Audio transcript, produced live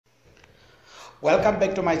Welcome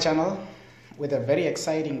back to my channel with a very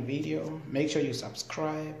exciting video. Make sure you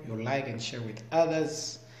subscribe, you like and share with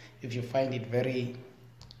others if you find it very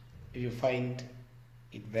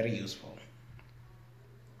useful.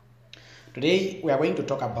 Today we are going to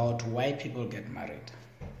talk about why people get married.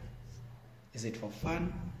 Is it for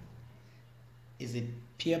fun? Is it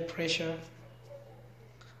peer pressure?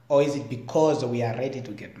 Or is it because we are ready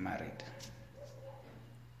to get married?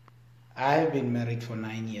 I have been married for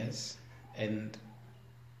 9 years and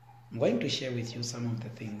I'm going to share with you some of the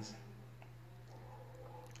things.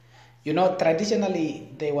 You know, traditionally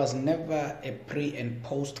there was never a pre and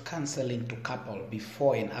post counseling to couple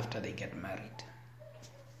before and after they get married.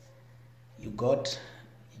 You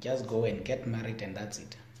just go and get married and that's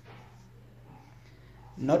it.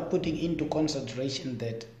 Not putting into consideration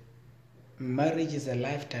that marriage is a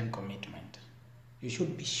lifetime commitment. You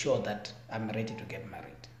should be sure that I'm ready to get married.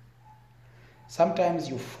 Sometimes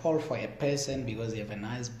you fall for a person because they have a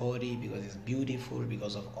nice body, because it's beautiful,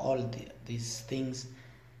 because of all these things,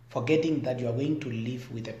 forgetting that you are going to live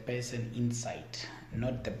with a person inside,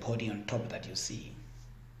 not the body on top that you see.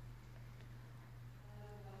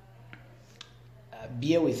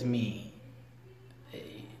 Bear with me.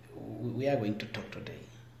 We are going to talk today.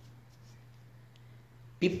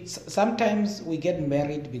 Sometimes we get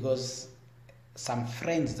married because some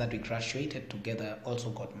friends that we graduated together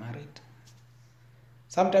also got married.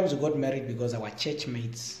 Sometimes we got married because our church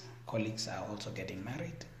mates, colleagues are also getting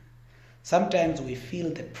married. Sometimes we feel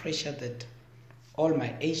the pressure that all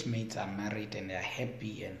my age mates are married and they are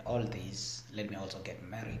happy and all this, let me also get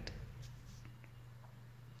married.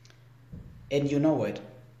 And you know what?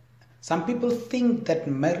 Some people think that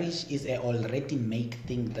marriage is an already made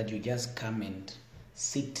thing, that you just come and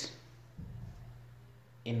sit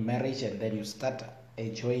in marriage and then you start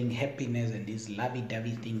enjoying happiness and these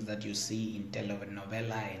lovey-dovey things that you see in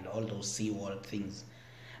telenovela and all those SeaWorld things.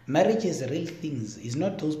 Marriage is real things. It's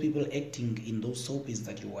not those people acting in those soaps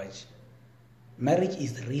that you watch. Marriage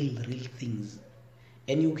is real things.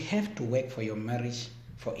 And you have to work for your marriage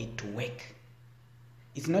for it to work.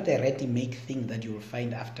 It's not a ready-made thing that you will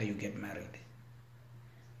find after you get married.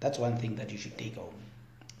 That's one thing that you should take home.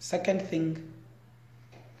 Second thing,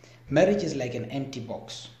 marriage is like an empty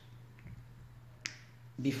box.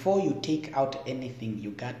 Before you take out anything,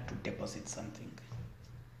 you got to deposit something.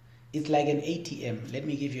 It's like an ATM. Let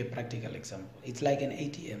me give you a practical example. It's like an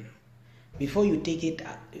ATM. Before you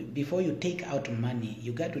take out money,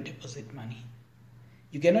 you got to deposit money.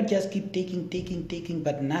 You cannot just keep taking,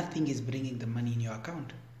 but nothing is bringing the money in your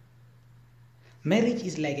account. Marriage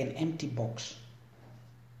is like an empty box.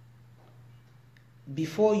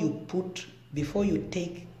 Before you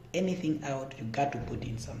take anything out, you got to put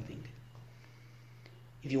in something.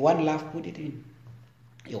 If you want love, put it in.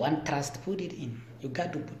 You want trust, put it in. You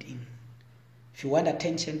got to put in. If you want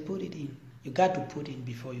attention, put it in. You got to put in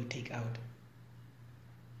before you take out.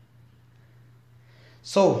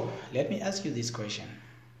 So, let me ask you this question.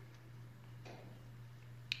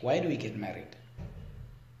 Why do we get married?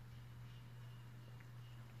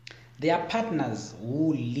 There are partners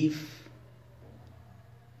who leave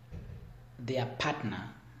their partner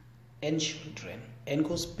and children and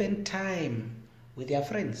go spend time with their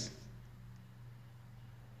friends.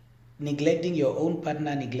 Neglecting your own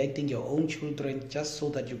partner, neglecting your own children just so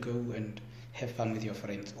that you go and have fun with your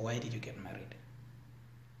friends. Why did you get married?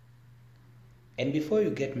 And before you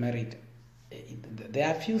get married, there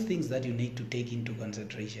are a few things that you need to take into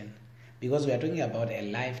consideration because we are talking about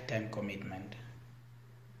a lifetime commitment.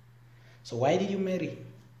 So why did you marry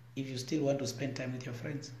if you still want to spend time with your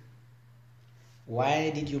friends? Why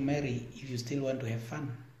did you marry if you still want to have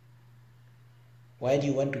fun? Why do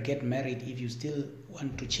you want to get married if you still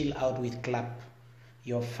want to chill out with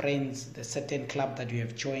your friends, the certain club that you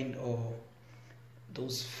have joined, or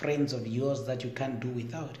those friends of yours that you can't do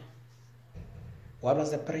without? What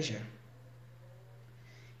was the pressure?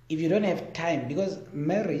 If you don't have time, because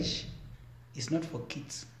marriage is not for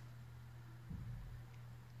kids.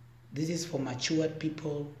 This is for matured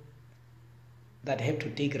people that have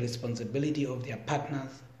to take responsibility of their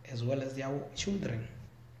partners as well as their children.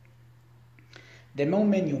 The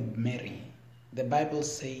moment you marry, the Bible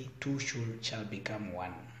says two shall become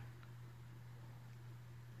one.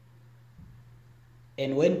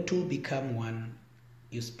 And when two become one,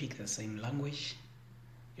 you speak the same language,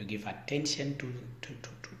 you give attention to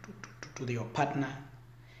your partner,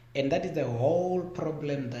 and that is the whole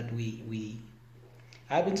problem that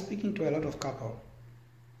I've been speaking to a lot of couples,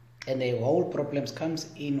 and the whole problem comes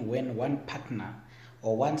in when one partner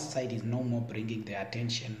or one side is no more bringing their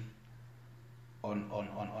attention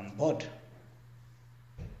on board.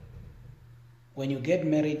 When you get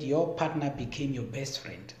married, your partner became your best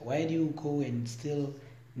friend. Why do you go and still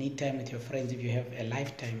need time with your friends if you have a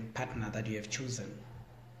lifetime partner that you have chosen?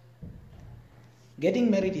 Getting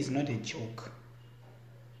married is not a joke.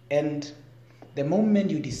 And the moment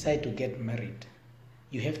you decide to get married,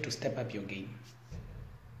 you have to step up your game.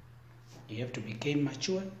 You have to become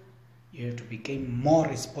mature. You have to become more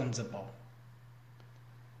responsible.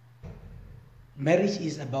 Marriage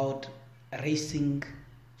is about raising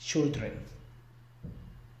children.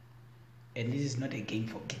 And this is not a game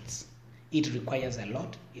for kids. It requires a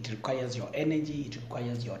lot. It requires your energy. It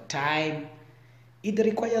requires your time. It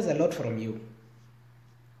requires a lot from you.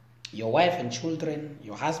 Your wife and children,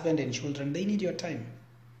 your husband and children, they need your time.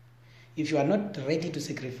 If you are not ready to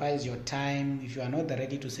sacrifice your time, if you are not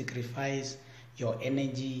ready to sacrifice your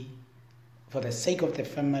energy for the sake of the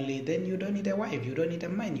family, then you don't need a wife, you don't need a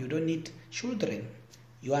man, you don't need children.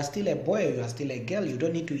 You are still a boy, you are still a girl, you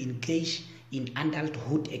don't need to engage in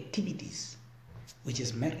adulthood activities, which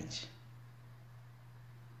is marriage.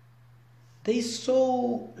 There is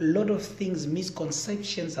so lot of things,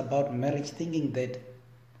 misconceptions about marriage, thinking that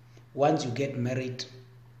once you get married,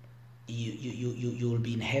 you will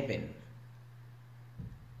be in heaven.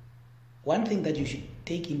 One thing that you should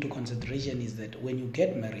take into consideration is that when you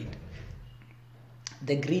get married,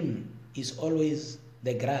 the grass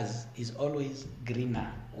is always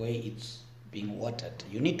greener where it's being watered.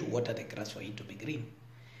 You need to water the grass for it to be green.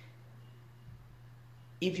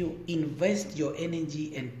 If you invest your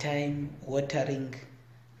energy and time watering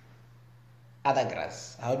other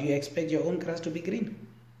grass, how do you expect your own grass to be green?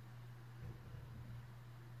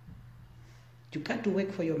 You can't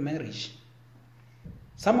work for your marriage.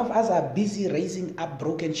 Some of us are busy raising up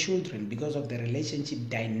broken children because of the relationship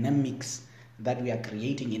dynamics that we are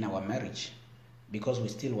creating in our marriage, because we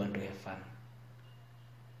still want to have fun.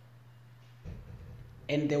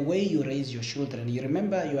 And the way you raise your children, you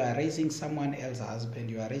remember you are raising someone else's husband,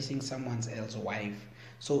 you are raising someone else's wife.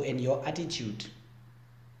 So, in your attitude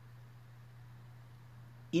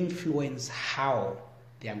influence how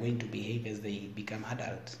they are going to behave as they become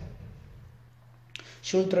adults.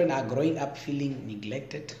 Children are growing up feeling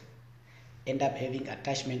neglected, end up having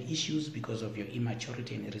attachment issues because of your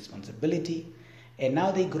immaturity and irresponsibility. And now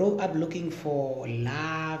they grow up looking for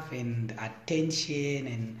love and attention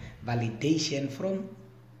and validation from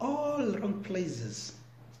all wrong places.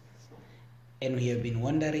 And we have been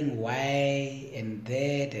wondering why and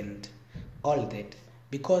that and all that.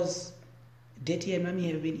 Because daddy and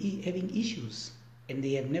mommy have been having issues and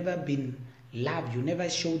they have never been loved. You never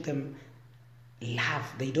showed them love.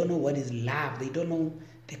 They don't know what is love. They don't know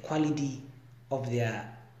the quality of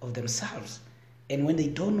themselves. And when they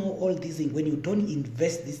don't know all these things, when you don't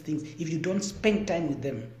invest these things, if you don't spend time with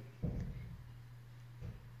them,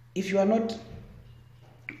 if you are not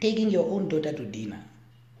taking your own daughter to dinner,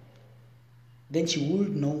 then she will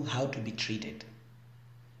know how to be treated.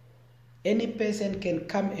 Any person can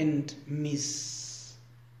come and mistreat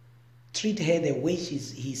her the way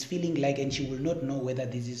he's feeling like, and she will not know whether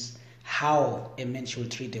this is how a man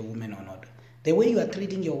should treat a woman or not. The way you are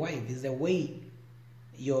treating your wife is the way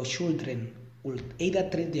your children will either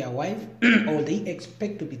treat their wife or they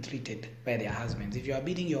expect to be treated by their husbands. If you are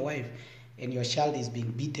beating your wife and your child is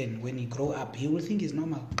being beaten when he grow up, he will think it's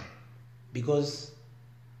normal because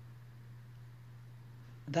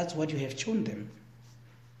that's what you have shown them.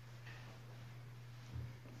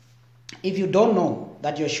 If you don't know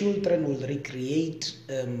that your children will recreate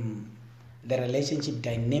the relationship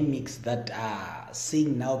dynamics that are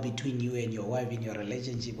seen now between you and your wife in your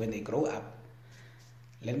relationship when they grow up,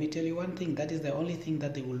 let me tell you one thing, that is the only thing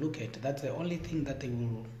that they will look at. That's the only thing that they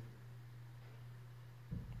will...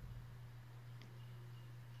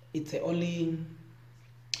 It's the only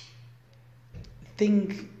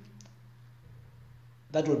thing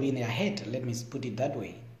that will be in their head, let me put it that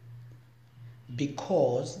way.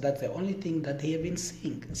 Because that's the only thing that they have been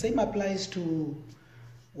seeing. Same applies to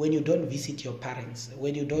when you don't visit your parents.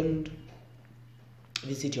 When you don't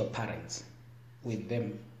visit your parents with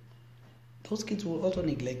them, those kids will also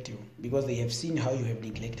neglect you because they have seen how you have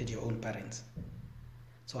neglected your own parents.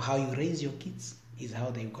 So how you raise your kids is how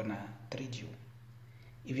they're gonna treat you.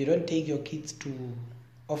 If you don't take your kids to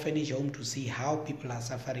orphanage home to see how people are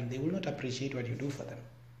suffering, they will not appreciate what you do for them.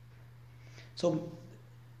 So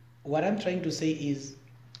what I'm trying to say is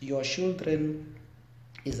your children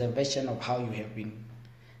is a version of how you have been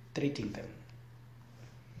treating them.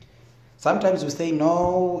 Sometimes we say,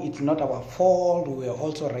 no, it's not our fault. We were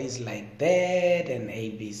also raised like that and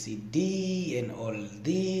A, B, C, D and all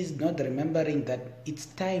this, not remembering that it's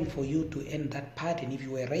time for you to end that part. And if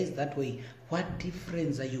you were raised that way, what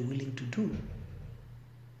difference are you willing to do?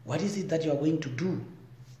 What is it that you are going to do?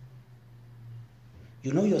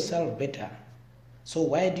 You know yourself better. So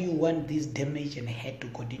why do you want this damage and hate to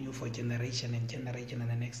continue for generation and generation and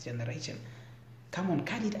the next generation? Come on,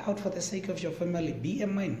 cut it out for the sake of your family. Be a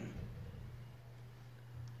man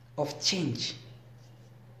of change.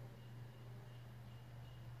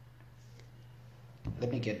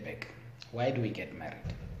 Let me get back. Why do we get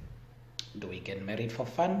married? Do we get married for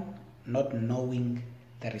fun, not knowing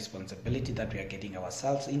the responsibility that we are getting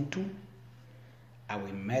ourselves into? Are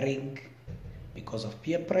we marrying because of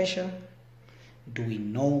peer pressure? Do we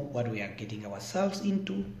know what we are getting ourselves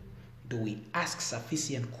into? Do we ask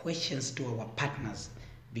sufficient questions to our partners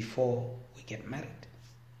before we get married?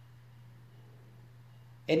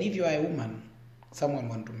 And if you are a woman, someone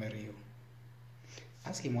wants to marry you,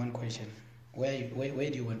 ask him one question. Where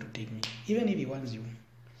do you want to take me? Even if he wants you.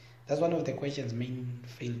 That's one of the questions men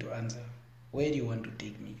fail to answer. Where do you want to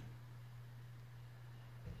take me?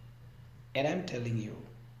 And I'm telling you,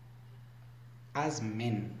 as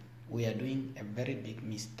men, we are doing a very big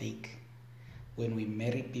mistake when we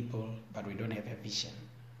marry people but we don't have a vision.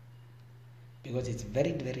 Because it's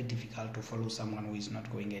very, very difficult to follow someone who is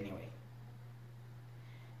not going anywhere.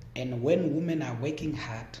 And when women are working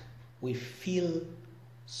hard, we feel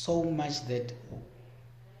so much that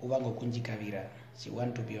she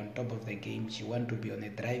wants to be on top of the game, she wants to be on the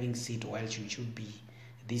driving seat while she should be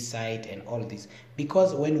this side and all this.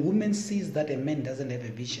 Because when women sees that a man doesn't have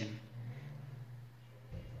a vision,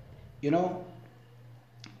 you know,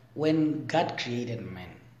 when God created man,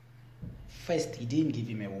 first he didn't give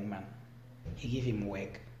him a woman, he gave him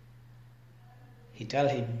work. He tell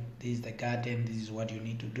him, this is the garden, this is what you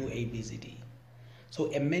need to do, A, B, C, D.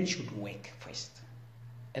 So a man should work first,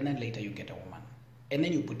 and then later you get a woman, and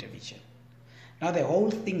then you put a vision. Now the whole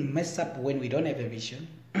thing mess up when we don't have a vision,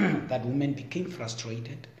 that women became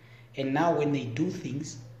frustrated, and now when they do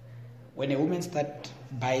things, when a woman start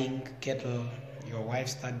buying cattle, your wife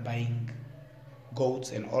start buying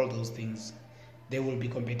goats and all those things, there will be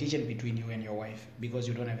competition between you and your wife because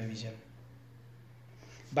you don't have a vision.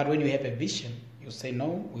 But when you have a vision, you say,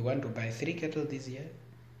 no, we want to buy 3 cattle this year,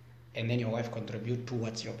 and then your wife contribute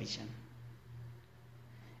towards your vision.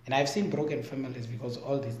 And I've seen broken families because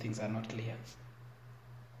all these things are not clear.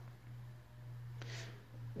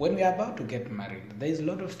 When we are about to get married, there is a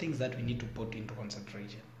lot of things that we need to put into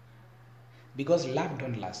consideration. Because love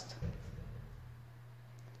don't last.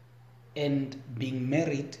 And being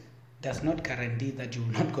married does not guarantee that you're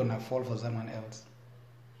not going to fall for someone else.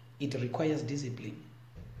 It requires discipline.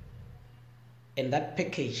 And that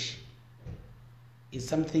package is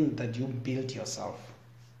something that you build yourself.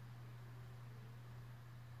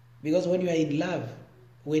 Because when you are in love,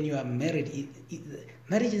 when you are married,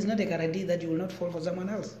 marriage is not a guarantee that you will not fall for someone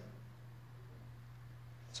else.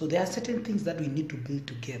 So there are certain things that we need to build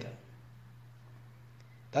together.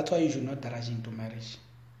 That's why you should not rush into marriage.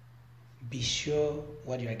 Be sure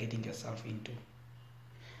what you are getting yourself into.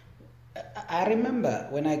 I remember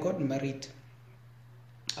when I got married,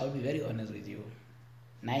 I'll be very honest with you,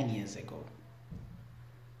 9 years ago,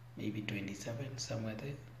 maybe 27, somewhere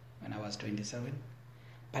there, when I was 27.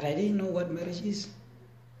 But I didn't know what marriage is.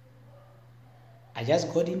 I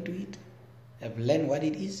just got into it, I've learned what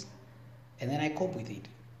it is, and then I cope with it.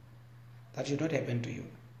 That should not happen to you.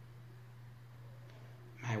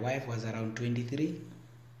 My wife was around 23.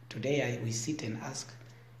 Today we sit and ask,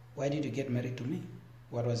 why did you get married to me?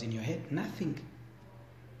 What was in your head? Nothing.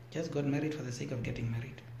 Just got married for the sake of getting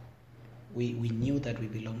married. We knew that we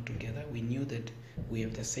belonged together. We knew that we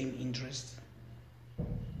have the same interests.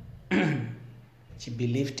 She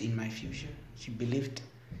believed in my future.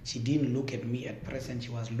 She didn't look at me at present. She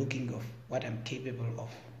was looking of what I'm capable of.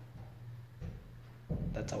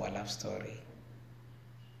 That's our love story.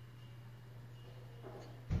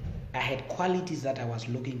 I had qualities that I was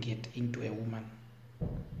looking at into a woman.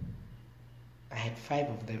 I had 5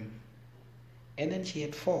 of them. And then she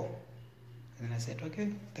had 4. And then I said,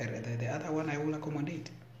 okay, the other one I will accommodate.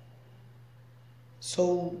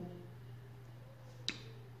 So,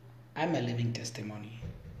 I'm a living testimony.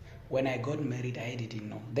 When I got married, I didn't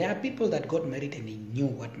know. There are people that got married and they knew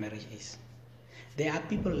what marriage is. There are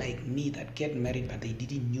people like me that get married but they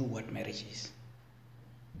didn't know what marriage is.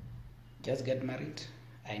 Just get married.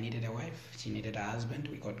 I needed a wife. She needed a husband.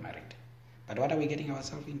 We got married. But what are we getting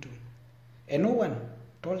ourselves into? And no one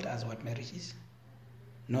told us what marriage is.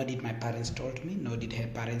 Nor did my parents told me, nor did her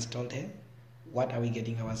parents told her. What are we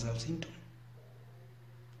getting ourselves into?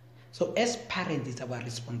 So as parents, it's our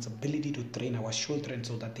responsibility to train our children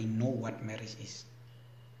so that they know what marriage is.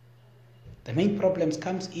 The main problems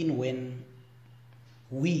comes in when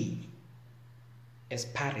we, as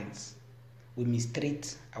parents, we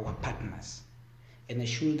mistreat our partners, and the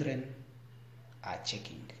children are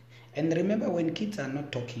checking. And remember, when kids are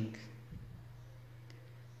not talking,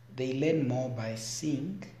 they learn more by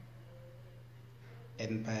seeing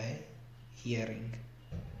and by hearing.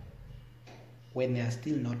 When they are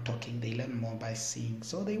still not talking, they learn more by seeing.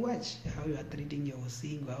 So they watch how you are treating your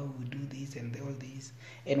seeing, how you do this and all this.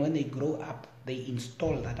 And when they grow up, they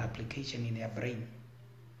install that application in their brain.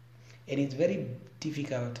 And it's very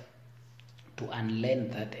difficult to unlearn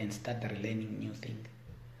that and start relearning new things.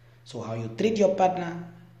 So how you treat your partner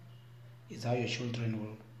is how your children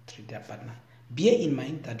will treat their partner. Bear in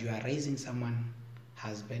mind that you are raising someone's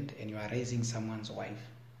husband and you are raising someone's wife.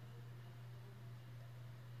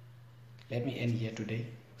 Let me end here today.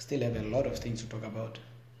 Still have a lot of things to talk about.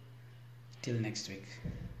 Till next week.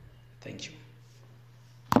 Thank you.